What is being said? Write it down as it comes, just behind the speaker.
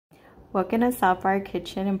Welcome to South Bar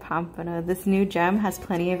Kitchen in Pompano. This new gem has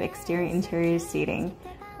plenty of exterior and interior seating.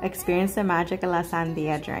 Experience the magic of La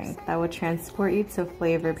Sandia drink that will transport you to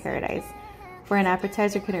flavor paradise. For an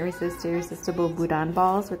appetizer, couldn't resist the irresistible boudin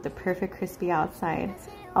balls with the perfect crispy outside.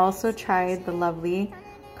 Also tried the lovely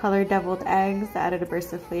colored deviled eggs that added a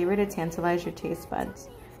burst of flavor to tantalize your taste buds.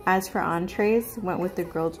 As for entrees, went with the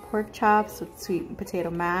grilled pork chops with sweet potato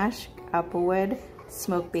mash, applewood,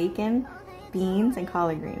 smoked bacon, beans, and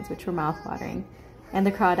collard greens, which were mouth-watering. And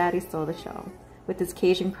the crawdaddy stole the show, with his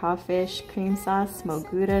Cajun crawfish, cream sauce,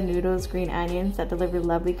 smoked Gouda, noodles, green onions that deliver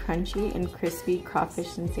lovely crunchy and crispy crawfish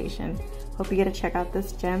sensation. Hope you get to check out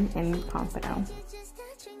this gem in Pompano.